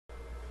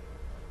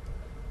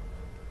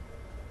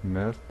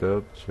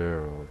Meth'd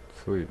Gerald.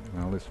 Sweet.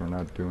 Well, at least we're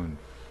not doing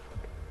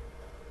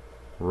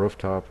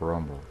rooftop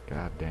rumble.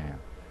 God damn.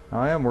 Now,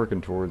 I am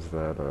working towards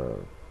that,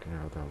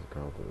 yeah, what that was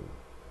called,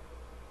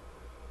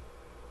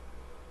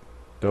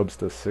 the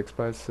Dubsta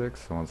 6x6.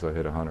 So once I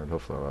hit 100,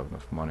 hopefully I'll have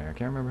enough money. I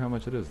can't remember how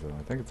much it is, though.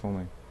 I think it's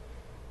only...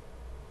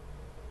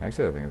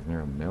 Actually, I think it's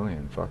near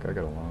 1,000,000. Fuck, I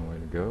got a long way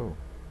to go.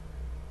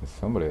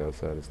 Somebody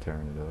outside is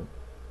tearing it up.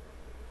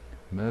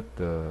 Met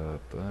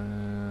up.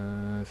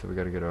 So we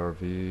gotta get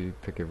RV,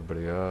 pick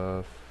everybody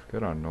off.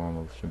 Good on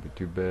normal, shouldn't be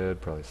too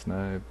bad. Probably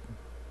snipe.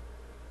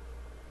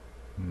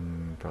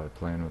 Probably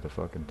playing with a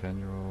fucking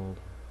 10-year-old.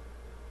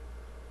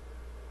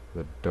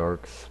 The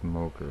dark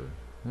smoker.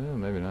 Yeah,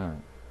 maybe not.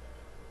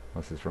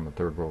 Unless he's from a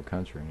third world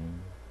country.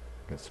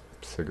 Gets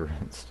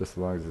cigarettes just as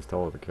long as he's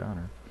tall at the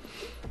counter.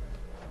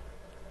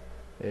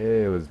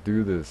 Hey, let's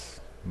do this.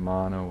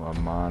 Mano a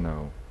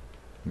mano.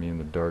 Me and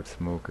the dark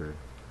smoker.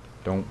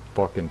 Don't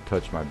fucking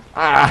touch my...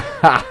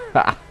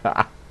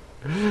 Ah!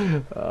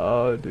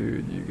 Oh,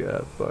 dude, you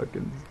got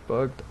fucking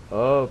fucked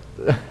up.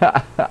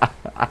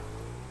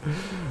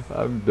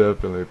 I'm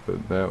definitely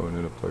putting that one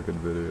in a fucking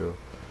video.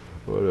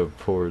 What a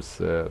poor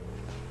sap.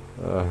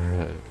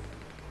 Alright.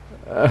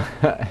 Alright,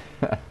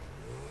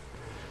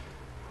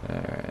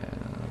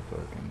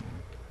 fucking...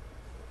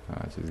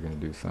 Oh, she's gonna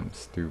do something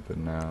stupid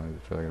now.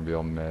 He's probably gonna be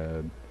all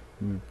mad.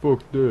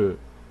 Fuck that.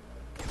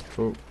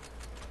 Oh.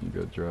 You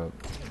got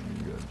dropped.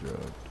 You got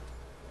dropped.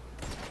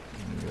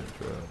 You got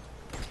dropped.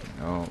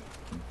 No.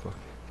 Fuck.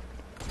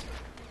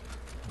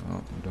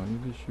 Oh, don't you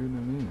be shooting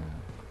at me now.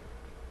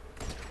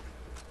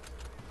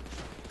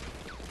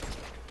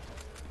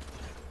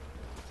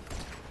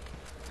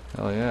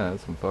 Hell yeah,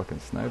 that's some fucking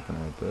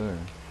sniping right there.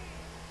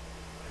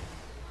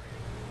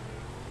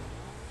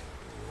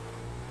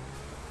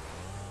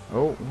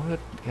 Oh, what?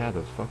 God,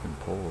 those fucking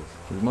poles.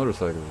 These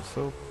motorcycles are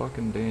so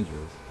fucking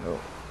dangerous. Oh,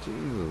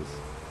 Jesus.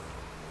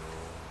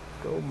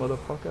 Go,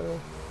 motherfucker.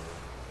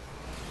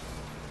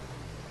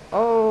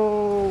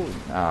 Oh!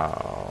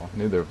 Oh,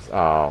 neither of us.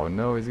 Oh,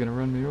 no, he's gonna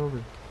run me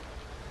over.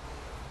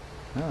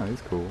 Oh,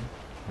 he's cool.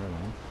 Right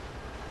on.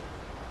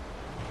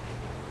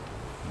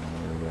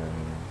 What do we got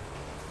here?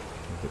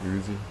 The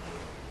Uzi.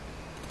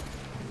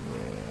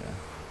 Yeah.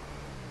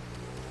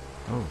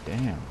 Oh,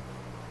 damn.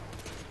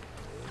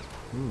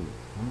 Ooh,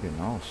 I'm getting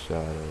all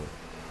shot up.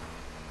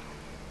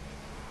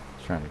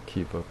 Trying to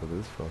keep up with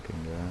this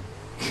fucking guy.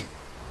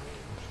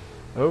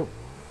 Oh.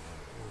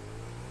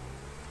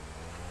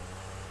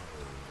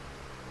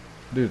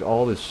 Dude,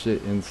 all this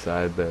shit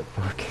inside that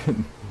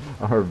fucking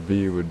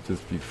RV would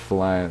just be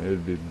flying. It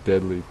would be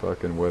deadly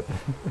fucking weapons.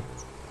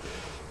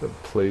 The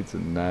plates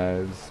and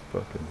knives,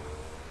 fucking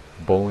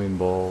bowling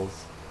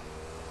balls.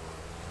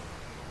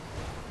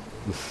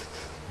 The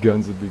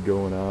guns would be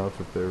going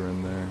off if they were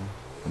in there.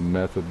 The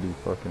meth would be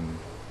fucking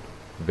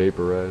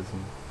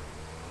vaporizing.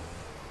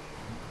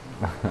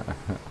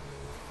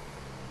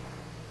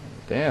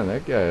 Damn,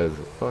 that guy is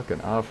a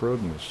fucking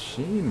off-road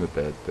machine with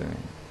that thing.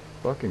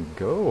 Fucking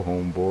go,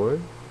 homeboy.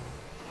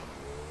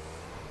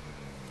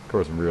 Of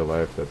course, in real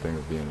life, that thing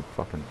would be in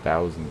fucking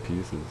 1,000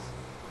 pieces.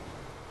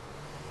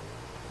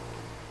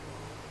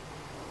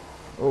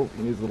 Oh,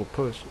 he needs a little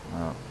push.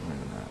 Oh,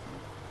 maybe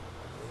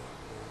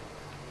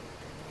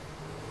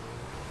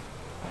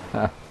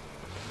not.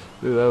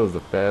 Dude, that was the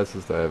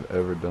fastest I have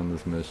ever done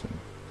this mission.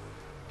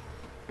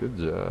 Good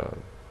job.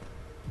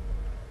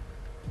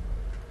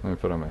 Let me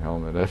put on my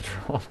helmet after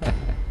all that.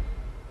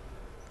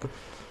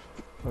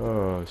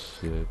 Oh,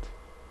 shit.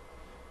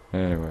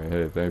 Anyway,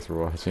 hey, thanks for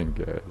watching,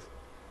 guys.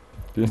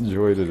 If you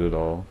enjoyed it at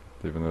all,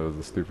 even though it was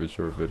a stupid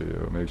short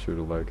video, make sure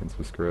to like and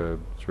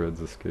subscribe. Shreds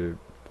Escape.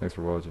 Thanks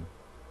for watching.